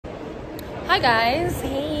Hi guys,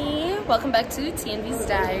 hey, welcome back to TNV's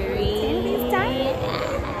Diary.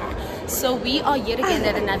 So we are yet again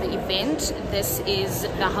at another event. This is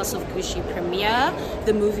the House of Gucci premiere,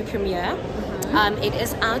 the movie premiere. It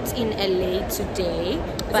is out in LA today,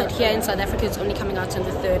 but here in South Africa it's only coming out on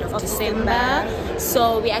the 3rd of December.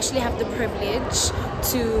 So we actually have the privilege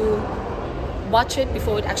to watch it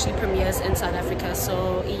before it actually premieres in South Africa.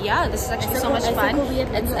 So yeah, this is actually so much fun.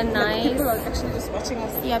 It's a nice, people are actually just watching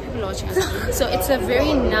us. Yeah, people are watching us. So it's a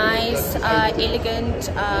very nice, elegant,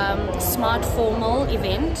 smart, formal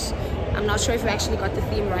event. I'm not sure if we actually got the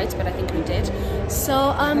theme right, but I think we did.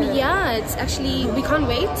 So yeah, it's actually, we can't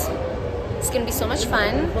wait. It's gonna be so much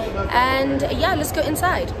fun. And yeah, let's go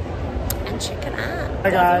inside and check it out.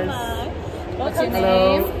 Hi guys. What's your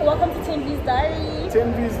name? Welcome to TNV's Diary.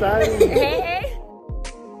 TNV's Diary. Hey.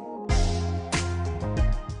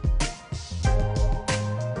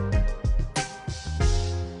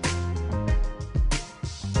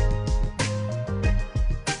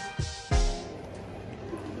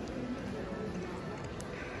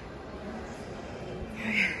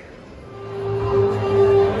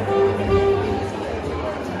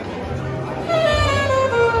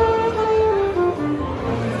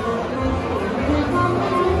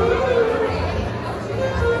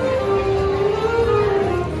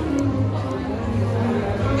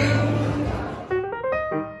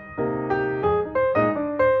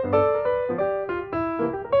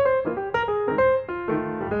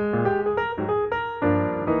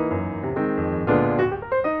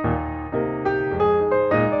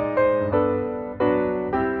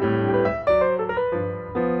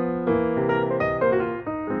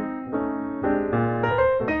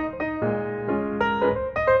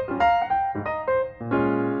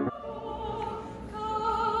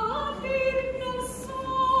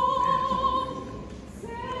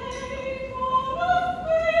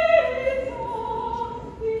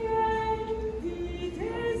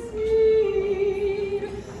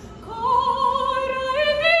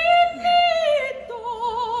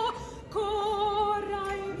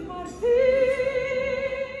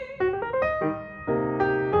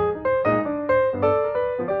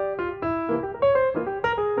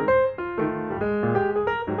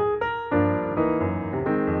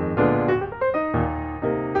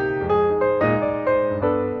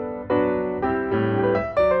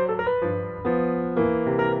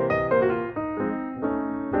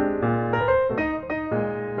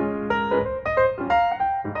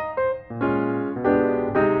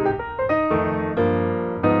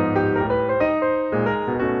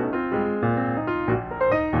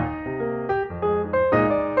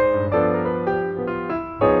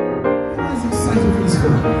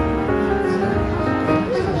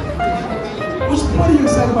 What are you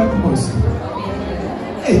excited about the most?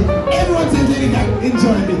 Hey, everyone's enjoying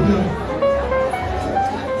it.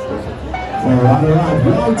 Alright.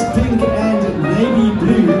 White, pink and navy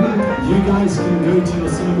blue. You guys can go to your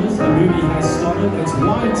cinemas. The movie has started. It's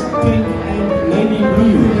white, pink and navy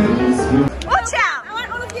blue. Watch out! I want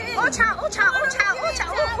all of you in. Watch out, watch out, watch out, watch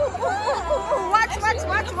out.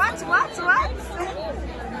 Watch.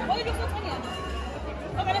 What are you doing for Tanya?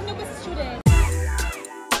 Okay, let's do this today.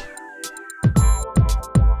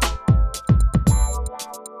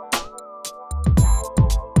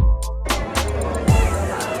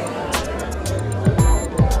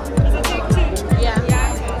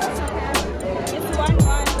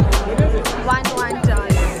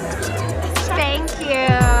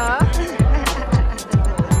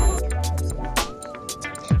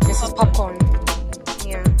 Popcorn.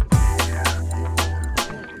 Yeah.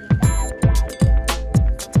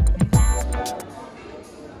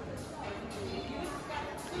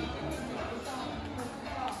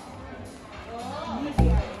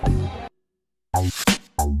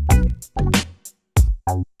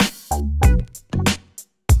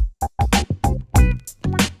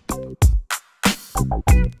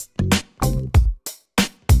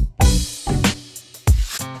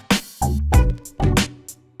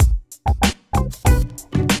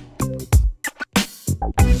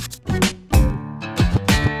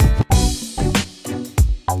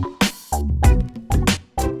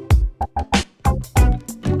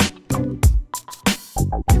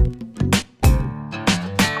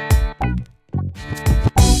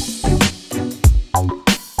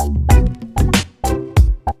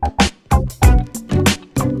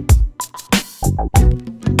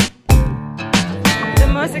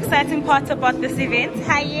 Most exciting part about this event,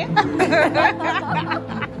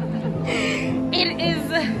 it is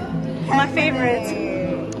my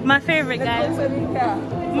favorite guys,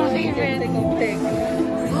 my favorite.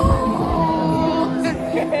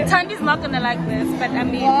 Thandi's not gonna like this, but I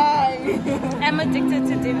mean, I'm addicted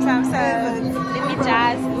to dim sum, so let me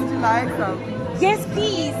just. Would you like some? Yes,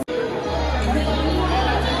 please.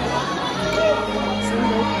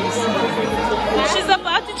 She's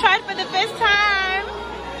about to try it for the first time.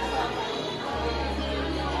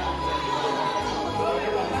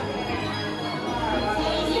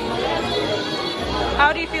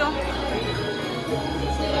 How do you feel?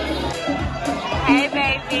 Hey,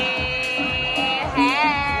 baby. Hey.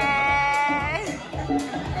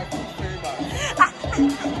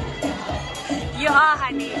 You are,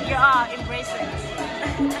 honey. You are. Embrace it.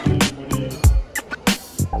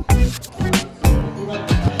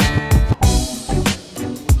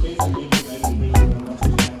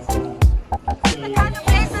 The kind of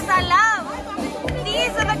places I love.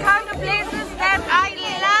 These are the kind of places that I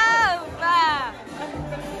love.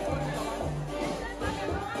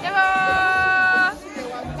 Hello.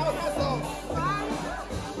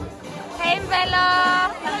 Hey, Bella.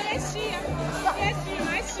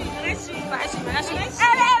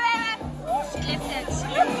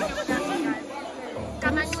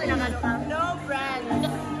 No brand.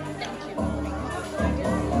 Thank you.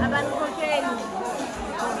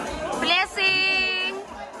 Blessing.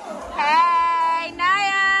 Hey,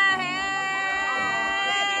 Naya.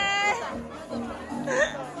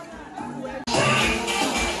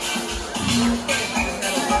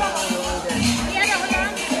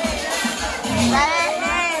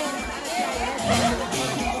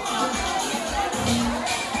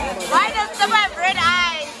 Why does someone have red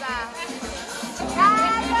eyes?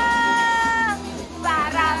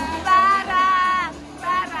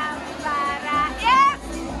 Yes!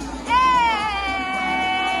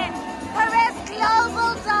 Hey! Caress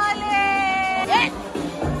Global, darling! Yes!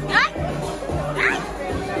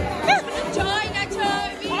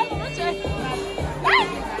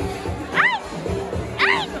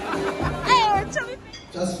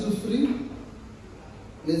 Just feel free.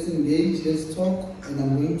 Let's engage, let's talk, and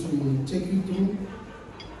I'm going to take you through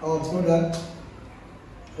our product.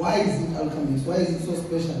 Why is it Alkamax? Why is it so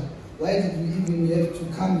special? Why did we even have to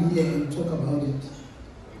come here and talk about it?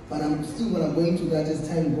 But I'm still going to go into that as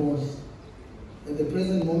time goes. At the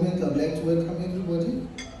present moment, I'd like to welcome everybody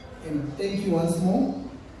and thank you once more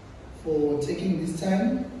for taking this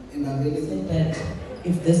time and available. That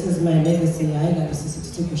if this is my legacy, I got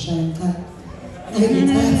to to shine but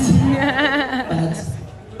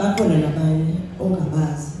back on all the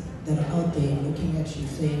bars that are out there looking at you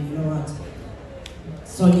saying, you know what,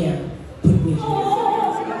 Sonia put me here.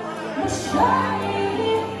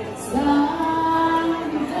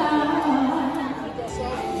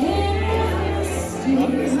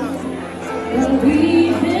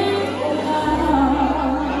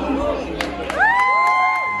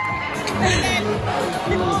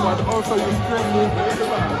 Also, you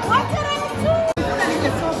What did I do?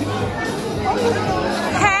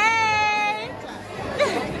 Hey!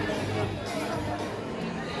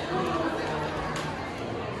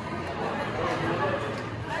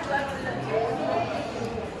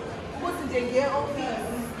 What's the year of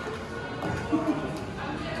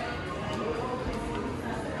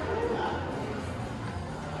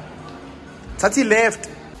Tati left.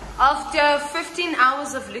 After 15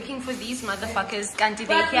 hours of looking for these motherfuckers, Kanti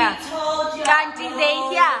they here. Kanti they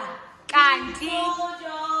here. Kanti.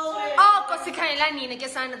 Oh, Kosikailani,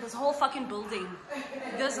 this whole fucking building.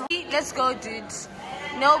 Let's go, dude.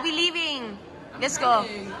 No, we're leaving. Let's go.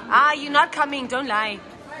 Ah, you're not coming. Don't lie.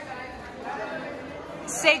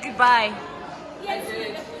 Say goodbye.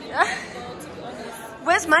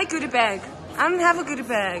 Where's my goodie bag? I don't have a goodie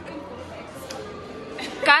bag.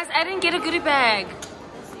 Guys, I didn't get a goodie bag.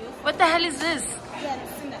 What the hell is this?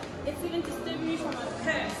 It's even disturbing me from my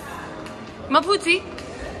purse. Maputi,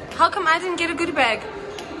 how come I didn't get a goodie bag?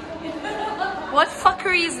 What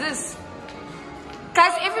fuckery is this?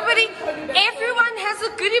 Guys, everyone has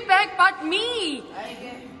a goodie bag but me.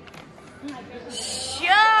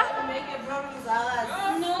 Sure.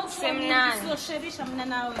 No, Semnan. so sherish, I'm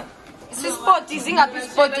now. Sispoti zingapi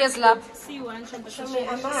sport yeslapha. C1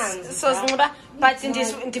 So zingoba but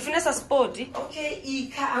ndifuna sa sport. Okay,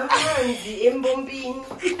 ikha amanzi embombini.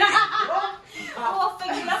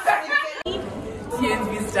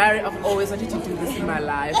 TNV's diary. I've always wanted to do this in my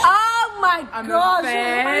life. Oh my gosh. A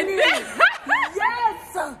fan.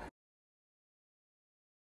 Yes.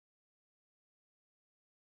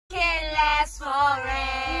 Can last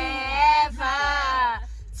forever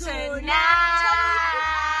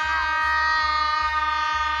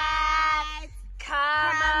tonight.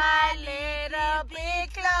 Come a little bit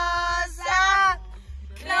closer.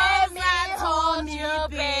 Let me hold you,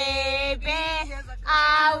 baby.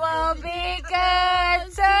 I will be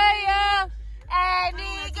good to you. And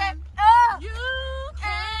we can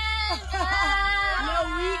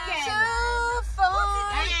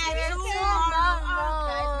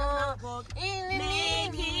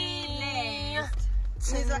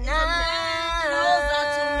Closer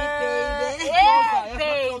to me, baby. Yeah,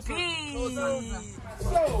 baby.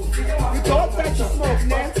 We don't touch the smoke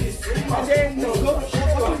now. And then no, go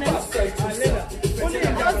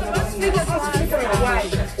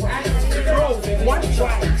one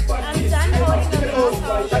try. I'm done holding the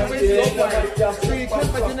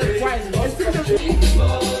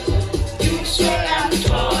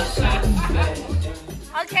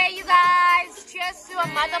Okay, you guys, cheers to a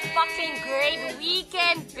motherfucking great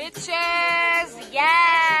weekend, bitches.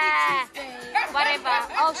 Yeah. Whatever.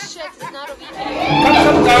 Oh shit, it's not a weekend.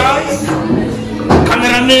 Come guys!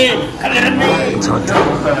 Cameraman!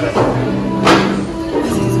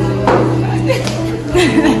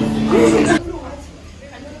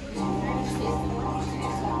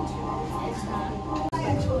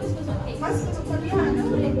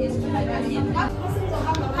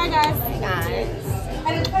 Hi guys.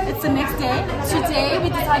 It's the next day. Today we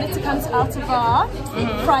decided to come to Alkamax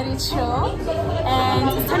Friday show, and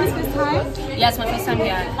it's Thandi's first time. Yeah, it's my first time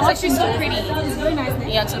here. It's actually so pretty. It's very nice.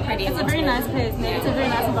 Yeah, it's so pretty. It's a very nice place. It's a very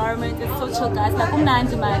nice environment. It's so chill, guys. Like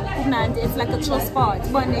it's like a chill spot.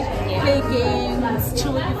 Fun, play games,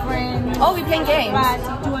 chill with your friends. Oh, we're playing games. But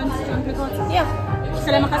do you want to play cards? Yeah.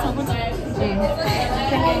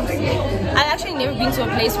 I've actually never been to a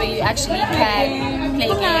place where you actually can play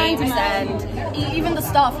games and even the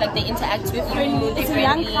staff, like they interact with you. It's a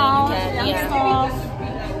young crowd, young staff.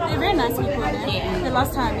 They're very nice people. Yeah. The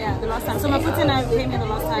last time. So my foot and I came here the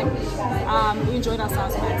last time. We enjoyed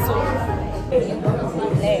ourselves, man. So.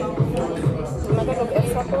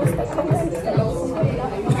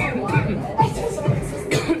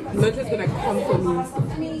 Notice gonna come for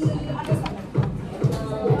me.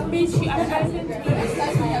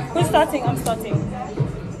 Who's starting? I'm starting.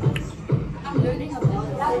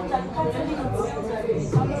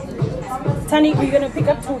 Thandi, we're gonna pick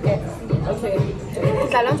up 2 guests. Okay.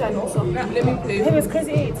 Also. Let me play. Hey, it's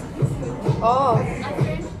Crazy 8. Oh.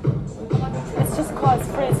 It's just cause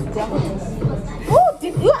friends. Oh,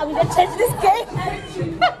 did you? I'm gonna change this game.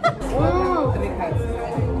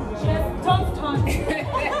 Tons.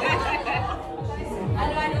 I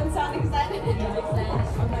don't sound excited.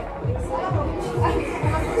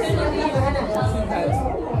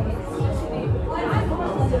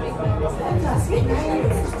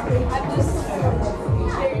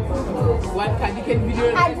 One card you can video.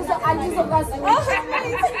 Oh my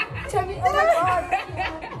god.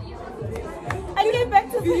 I get back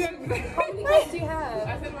to this. How many cards do you have? I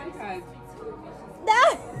said 1 card.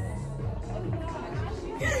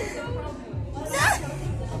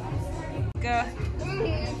 Go.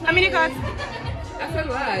 How many cards? I said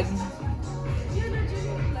 1.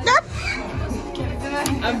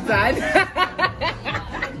 I'm bad.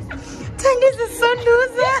 Thandi's a son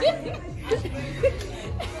loser.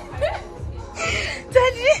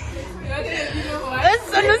 Thandi.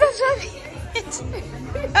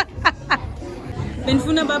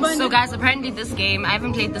 So guys, apparently this game, I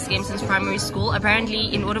haven't played this game since primary school.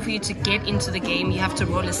 Apparently, in order for you to get into the game, you have to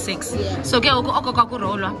roll a 6. So okay,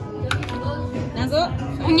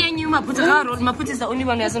 Maput is the only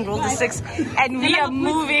one who hasn't rolled a 6, and we are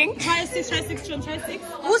moving. Try 6.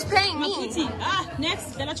 Who's playing me?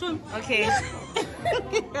 Next, Okay.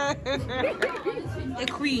 A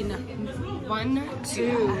queen. 1,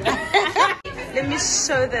 2. Let me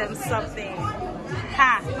show them something.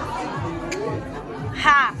 Ha.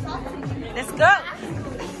 Let's go.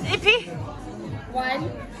 Ippy.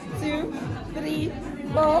 1, 2, 3,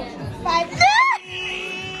 4, 5.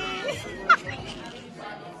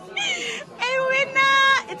 A winner!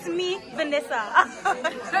 It's me, Vanessa.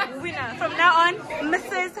 Winner. From now on,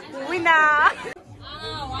 Mrs. Winner.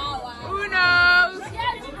 Who knows?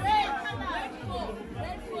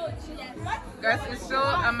 Guys, it's still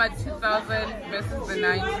I'm at 2000 versus the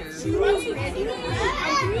 90s. She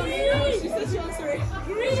said she wants red.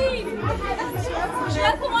 Green!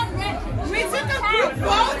 We took a group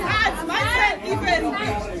both hands. My friend even.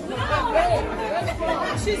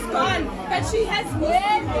 She's gone, but she has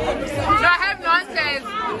red. No, I have nonsense.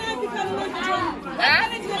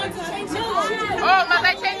 Oh, must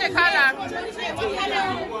I change the color?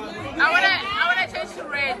 I wanna change to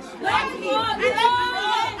red.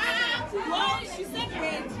 She said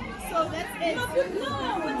red, so that's it.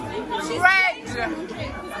 Red.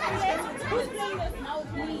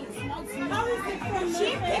 How is it from she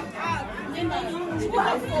picked up and then she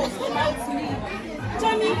likes me.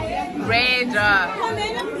 Tommy. Red.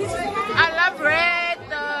 I love red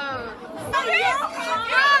though.